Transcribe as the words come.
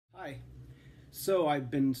So I've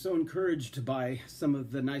been so encouraged by some of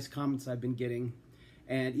the nice comments I've been getting,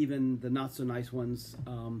 and even the not so nice ones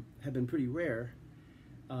have been pretty rare.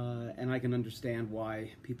 And I can understand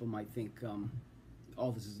why people might think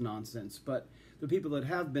all this is nonsense. But the people that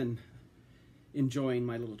have been enjoying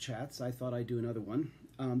my little chats, I thought I'd do another one.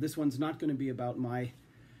 This one's not going to be about my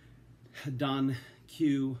Don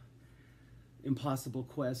Q impossible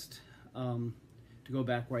quest to go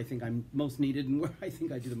back where I think I'm most needed and where I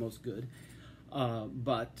think I do the most good.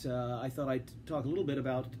 But I thought I'd talk a little bit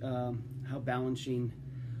about how Balanchine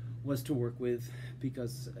was to work with,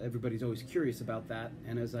 because everybody's always curious about that.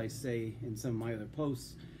 And as I say in some of my other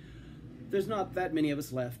posts, there's not that many of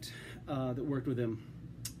us left that worked with him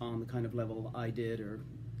on the kind of level I did, or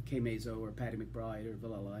Kay Mazo, or Patty McBride, or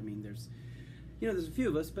Villela. I mean, there's a few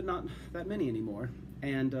of us, but not that many anymore.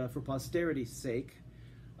 And for posterity's sake,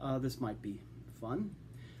 this might be fun.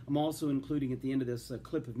 I'm also including at the end of this a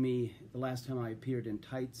clip of me the last time I appeared in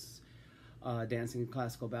tights, dancing in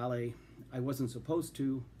classical ballet. I wasn't supposed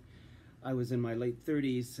to. I was in my late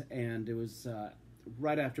 30s, and it was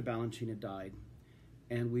right after Balanchine had died.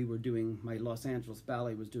 And we were doing, my Los Angeles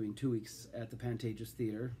Ballet was doing 2 weeks at the Pantages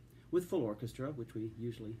Theater with full orchestra, which we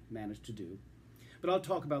usually manage to do. But I'll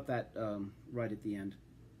talk about that right at the end.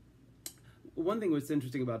 One thing that's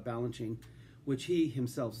interesting about Balanchine, which he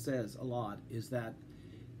himself says a lot, is that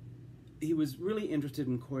he was really interested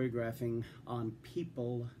in choreographing on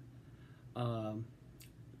people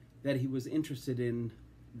that he was interested in,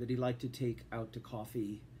 that he liked to take out to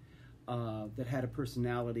coffee, that had a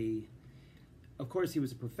personality. Of course, he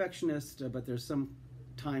was a perfectionist, but there's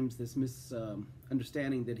sometimes this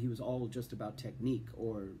misunderstanding that he was all just about technique,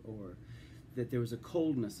 or that there was a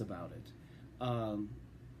coldness about it.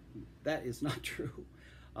 That is not true.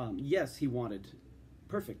 Yes, he wanted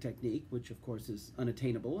perfect technique, which of course is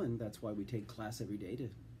unattainable, and that's why we take class every day to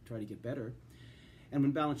try to get better. And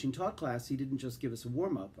when Balanchine taught class, he didn't just give us a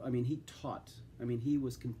warm-up. I mean, he taught. I mean, he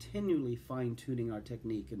was continually fine-tuning our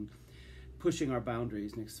technique and pushing our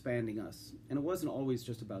boundaries and expanding us. And it wasn't always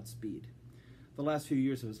just about speed. The last few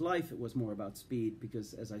years of his life, it was more about speed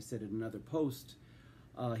because, as I said in another post,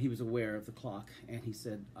 he was aware of the clock, and he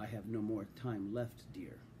said, "I have no more time left,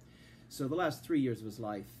 dear." So the last 3 years of his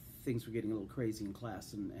life, things were getting a little crazy in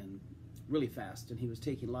class and really fast, and he was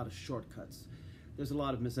taking a lot of shortcuts. There's a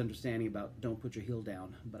lot of misunderstanding about don't put your heel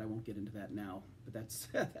down, but I won't get into that now. But that's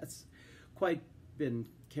that's quite been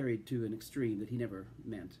carried to an extreme that he never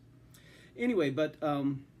meant. Anyway, but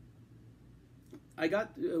I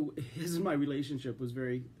got his and my relationship was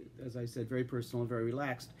very, as I said, very personal and very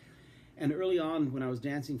relaxed. And early on, when I was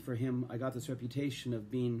dancing for him, I got this reputation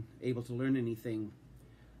of being able to learn anything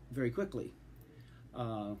very quickly.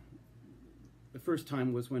 The first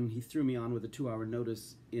time was when he threw me on with a 2-hour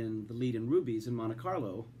notice in the lead in Rubies in Monte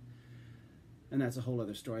Carlo. And that's a whole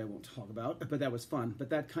other story I won't talk about, but that was fun. But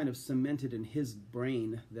that kind of cemented in his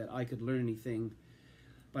brain that I could learn anything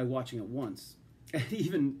by watching it once. And he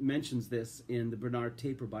even mentions this in the Bernard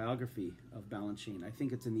Taper biography of Balanchine. I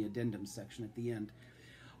think it's in the addendum section at the end,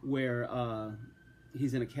 where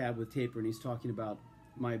he's in a cab with Taper and he's talking about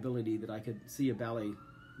my ability that I could see a ballet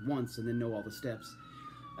once and then know all the steps.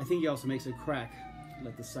 I think he also makes a crack.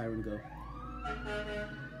 Let the siren go.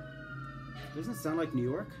 Doesn't it sound like New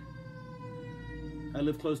York? I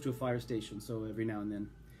live close to a fire station, so every now and then.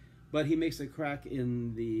 But he makes a crack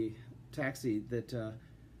in the taxi that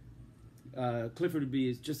Clifford would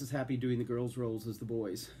be just as happy doing the girls' roles as the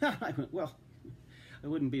boys. I went, well, I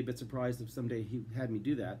wouldn't be a bit surprised if someday he had me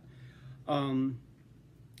do that.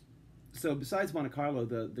 So besides Monte Carlo,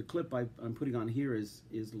 the clip I'm putting on here is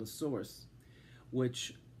La Source,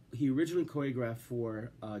 which he originally choreographed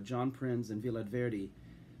for John Prinz and Violette Verdi,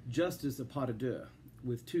 just as a pas de deux,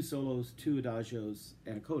 with 2 solos, 2 adagios,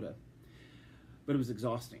 and a coda. But it was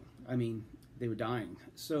exhausting. I mean, they were dying.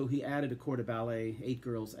 So he added a corps de ballet, 8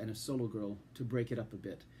 girls, and a solo girl to break it up a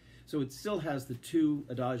bit. So it still has the 2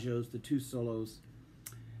 adagios, the 2 solos,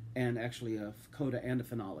 and actually a coda and a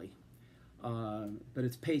finale. But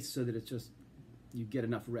it's paced so that it's just, you get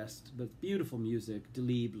enough rest. But beautiful music,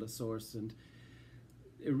 Delibes, La Source, and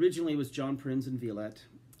originally it was John Prinz and Violette,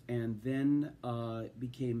 and then it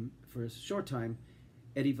became, for a short time,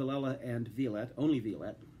 Eddie Villela and Violette, only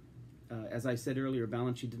Violette. As I said earlier,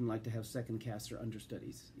 Balanchine didn't like to have second casts or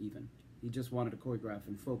understudies, even. He just wanted to choreograph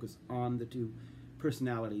and focus on the 2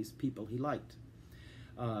 personalities, people he liked.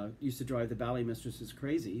 Used to drive the ballet mistresses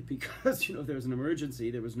crazy because, if there was an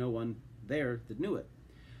emergency, there was no one there that knew it.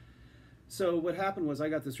 So what happened was I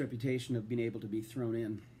got this reputation of being able to be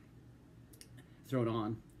thrown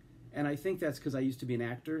on. And I think that's because I used to be an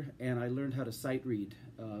actor, and I learned how to sight read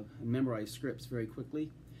and memorize scripts very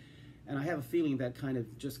quickly. And I have a feeling that kind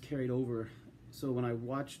of just carried over. So when I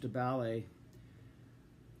watched a ballet,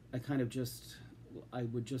 I kind of just, I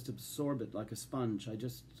would just absorb it like a sponge.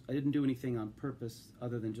 I didn't do anything on purpose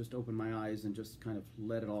other than just open my eyes and just kind of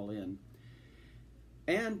let it all in.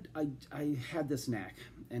 And I had this knack,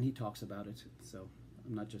 and he talks about it, so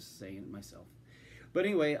I'm not just saying it myself. But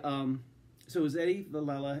anyway, so it was Eddie,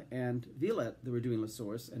 Villela, and Violette that were doing La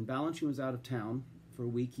Source, and Balanchine was out of town for a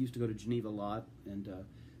week. He used to go to Geneva a lot, and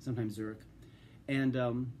sometimes Zurich. And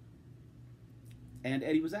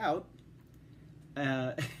Eddie was out,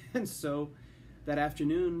 and so that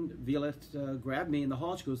afternoon, Violette grabbed me in the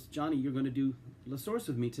hall. She goes, "Johnny, you're going to do La Source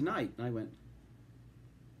with me tonight." And I went,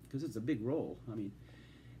 because it's a big role. I mean,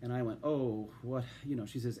 and I went, "Oh, what?" You know,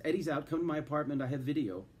 she says, "Eddie's out. Come to my apartment. I have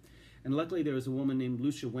video." And luckily, there was a woman named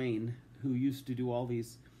Lucia Wayne who used to do all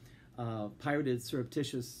these pirated,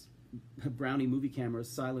 surreptitious brownie movie cameras,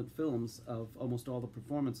 silent films of almost all the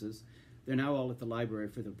performances. They're now all at the Library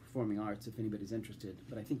for the Performing Arts, if anybody's interested.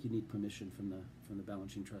 But I think you need permission from the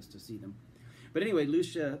Balanchine Trust to see them. But anyway,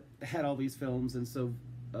 Lucia had all these films, and so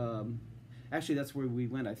actually that's where we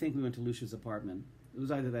went. I think we went to Lucia's apartment. It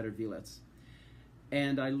was either that or Violette's.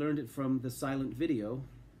 And I learned it from the silent video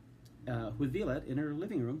with Violette in her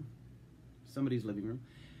living room, somebody's living room.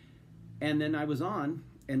 And then I was on,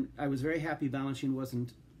 and I was very happy Balanchine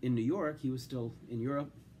wasn't in New York. He was still in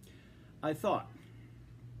Europe, I thought.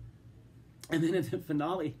 And then at the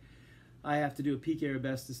finale, I have to do a pique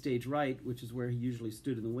arabesque to stage right, which is where he usually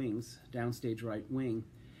stood in the wings, downstage right wing.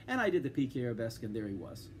 And I did the pique arabesque, and there he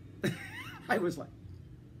was. I was like,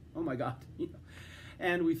 oh my God. You know.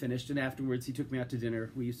 And we finished, and afterwards he took me out to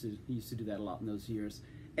dinner. He used to do that a lot in those years.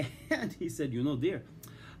 And he said, "You know, dear,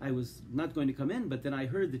 I was not going to come in, but then I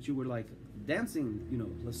heard that you were like dancing, you know,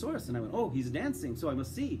 La Source." And I went, "Oh, he's dancing, so I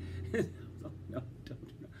must see." Oh, no,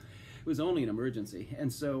 don't. It was only an emergency.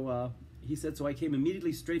 And so he said, "So I came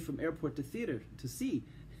immediately straight from airport to theater to see."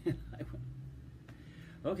 And I went,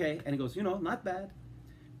 "Okay." And he goes, "You know, not bad."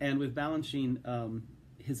 And with Balanchine,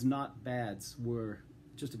 his not bads were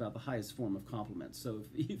just about the highest form of compliments. So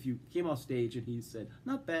if you came off stage and he said,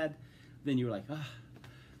 "Not bad," then you were like, ah,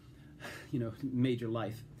 you know, made your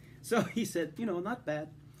life. So he said, "You know, not bad."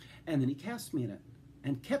 And then he cast me in it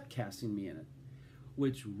and kept casting me in it,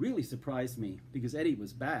 which really surprised me because Eddie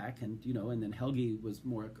was back, and you know, and then Helgi was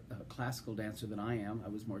more a classical dancer than I am. I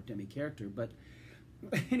was more demi-character. But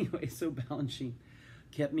anyway, so Balanchine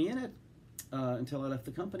kept me in it until I left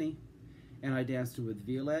the company. And I danced with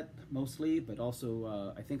Violette mostly, but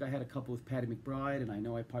also I think I had a couple with Patty McBride, and I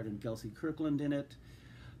know I partnered Gelsey Kirkland in it.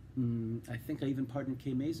 I think I even partnered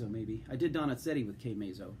Kay Mazo, maybe. I did Donizetti with Kay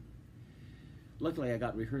Mazo. Luckily, I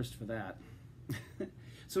got rehearsed for that.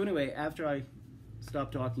 So anyway, after I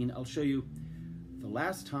stop talking, I'll show you the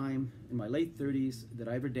last time in my late 30s that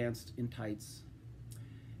I ever danced in tights.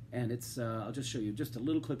 And it's, I'll just show you just a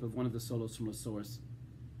little clip of one of the solos from La Source.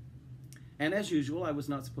 And as usual, I was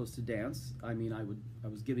not supposed to dance. I mean, I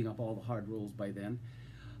was giving up all the hard roles by then.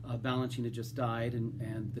 Balanchine had just died,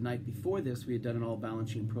 and the night before this, we had done an all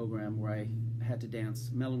Balanchine program where I had to dance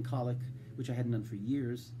Melancholic, which I hadn't done for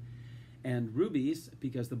years, and Rubies,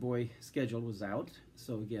 because the boy schedule was out.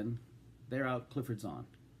 So again, they're out, Clifford's on.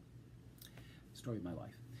 Story of my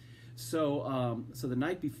life. So, so the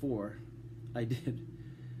night before, I did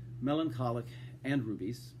Melancholic and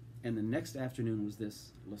Rubies, and the next afternoon was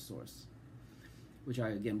this La Source, which I,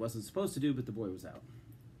 again, wasn't supposed to do, but the boy was out.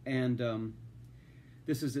 And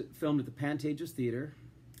this is filmed at the Pantages Theater,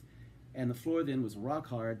 and the floor then was rock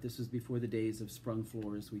hard. This was before the days of sprung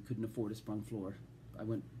floors. We couldn't afford a sprung floor. I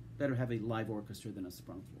went, better have a live orchestra than a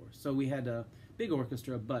sprung floor. So we had a big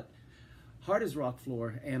orchestra, but hard as rock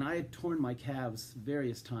floor, and I had torn my calves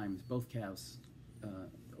various times, both calves,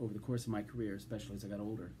 over the course of my career, especially as I got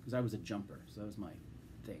older, because I was a jumper, so that was my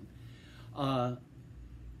thing.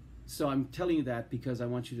 So I'm telling you that because I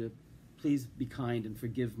want you to please be kind and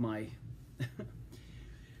forgive my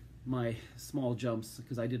my small jumps,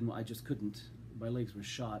 because I just couldn't. My legs were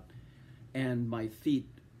shot, and my feet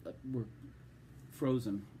were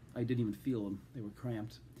frozen. I didn't even feel them; they were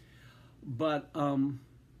cramped. But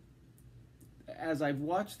as I've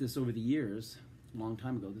watched this over the years, a long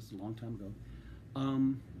time ago. This is a long time ago.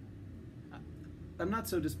 I'm not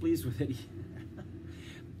so displeased with it.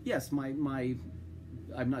 Yes,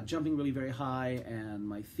 I'm not jumping really very high, and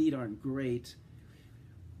my feet aren't great,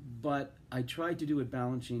 but I tried to do what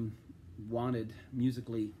Balanchine wanted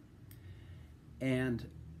musically, and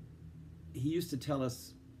he used to tell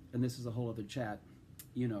us, and this is a whole other chat,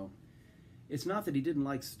 you know, it's not that he didn't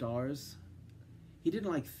like stars, he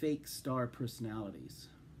didn't like fake star personalities,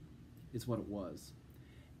 is what it was.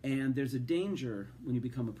 And there's a danger when you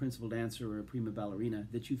become a principal dancer or a prima ballerina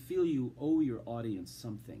that you feel you owe your audience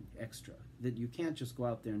something extra, that you can't just go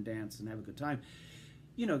out there and dance and have a good time.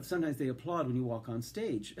 You know, sometimes they applaud when you walk on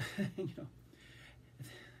stage. You know,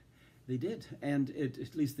 they did, and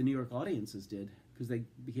at least the New York audiences did, because they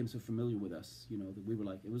became so familiar with us. You know, that we were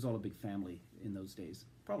like, it was all a big family in those days.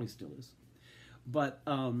 Probably still is. But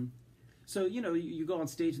so you know, you go on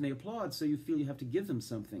stage and they applaud, so you feel you have to give them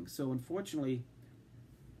something. So unfortunately.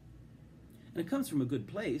 And it comes from a good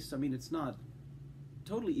place. I mean, it's not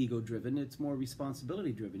totally ego-driven. It's more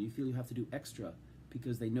responsibility-driven. You feel you have to do extra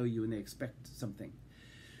because they know you and they expect something.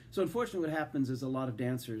 So unfortunately what happens is a lot of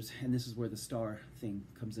dancers, and this is where the star thing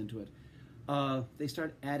comes into it, they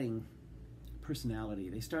start adding personality.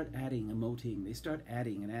 They start adding emoting. They start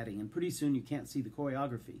adding, and pretty soon you can't see the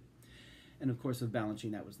choreography. And of course with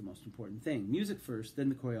Balanchine, that was the most important thing. Music first, then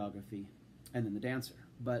the choreography, and then the dancer.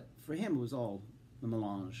 But for him, it was all the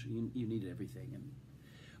melange. You needed everything.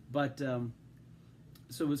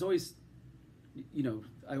 So it was always, you know,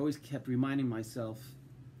 I always kept reminding myself,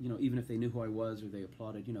 you know, even if they knew who I was or they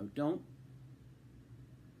applauded, you know, don't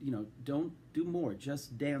do more,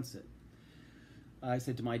 just dance it. I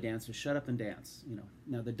said to my dancers, shut up and dance, you know.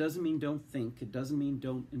 Now that doesn't mean don't think, it doesn't mean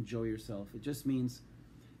don't enjoy yourself, it just means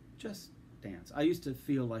just dance. I used to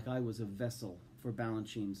feel like I was a vessel for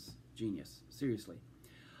Balanchine's genius, seriously.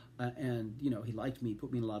 And you know, he liked me,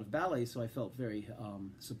 put me in a lot of ballets, so I felt very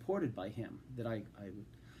supported by him. That I would,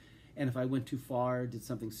 and if I went too far, did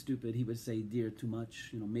something stupid, he would say, "Dear, too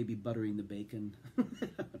much." You know, maybe buttering the bacon.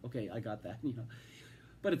 Okay, I got that. You know,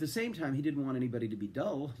 but at the same time, he didn't want anybody to be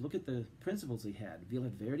dull. Look at the principals he had: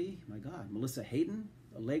 Violette Verdi, my God, Melissa Hayden,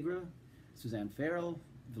 Allegra, Suzanne Farrell,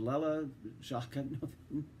 Villela, Jacques. No,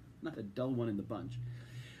 not a dull one in the bunch.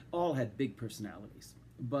 All had big personalities,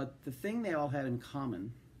 but the thing they all had in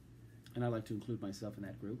common, and I like to include myself in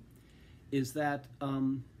that group, is that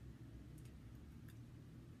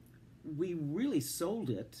we really sold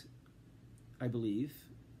it, I believe.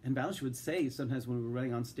 And Balanchine would say sometimes when we were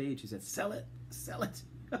running on stage, he said, "Sell it, sell it."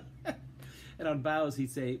 And on bows,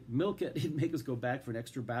 he'd say, "Milk it." He'd make us go back for an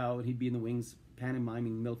extra bow, and he'd be in the wings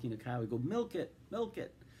pantomiming milking a cow. He'd go, "Milk it, milk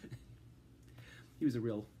it." He was a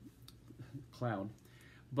real clown.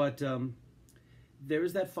 But there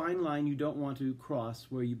is that fine line you don't want to cross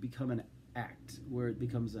where you become an act, where it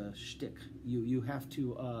becomes a shtick. You have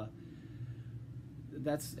to,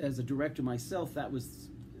 that's, as a director myself, that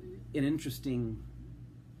was an interesting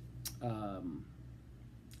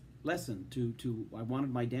lesson to I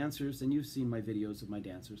wanted my dancers, and you've seen my videos of my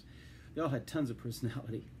dancers, they all had tons of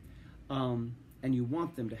personality, and you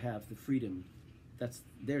want them to have the freedom. That's,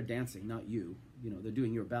 they're dancing, not you. You know, they're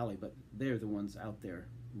doing your ballet, but they're the ones out there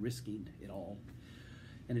risking it all.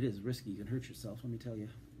 And it is risky. You can hurt yourself, let me tell you.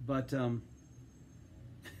 But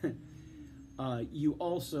you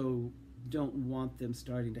also don't want them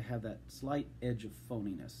starting to have that slight edge of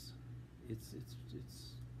phoniness. It's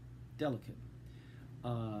delicate.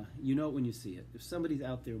 You know it when you see it. If somebody's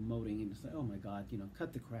out there moting and it's like, oh my God, you know,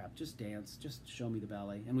 cut the crap, just dance, just show me the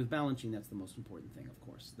ballet. And with Balanchine, that's the most important thing, of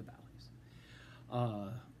course, the ballets.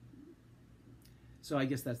 So I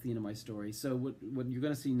guess that's the end of my story. So what you're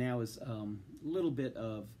going to see now is a little bit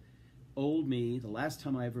of old me, the last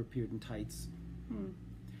time I ever appeared in tights.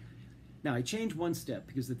 Now I changed one step,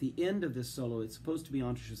 because at the end of this solo, it's supposed to be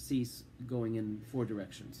entre-chassés going in 4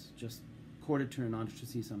 directions. Just quarter turn,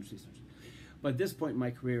 entre-chassés, entre-chassés. But at this point in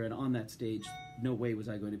my career and on that stage, no way was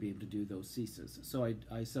I going to be able to do those ceases. So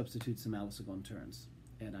I substitute some Alice-a-Gon turns,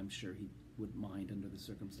 and I'm sure he wouldn't mind under the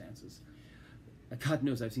circumstances. God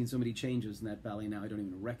knows I've seen so many changes in that ballet now, I don't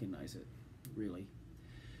even recognize it, really.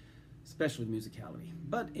 Especially musicality.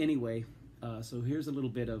 But anyway, so here's a little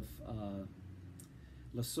bit of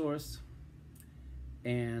La Source,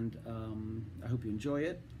 and I hope you enjoy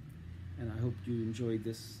it, and I hope you enjoyed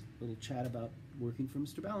this little chat about working for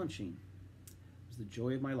Mr. Balanchine. It was the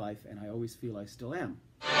joy of my life, and I always feel I still am.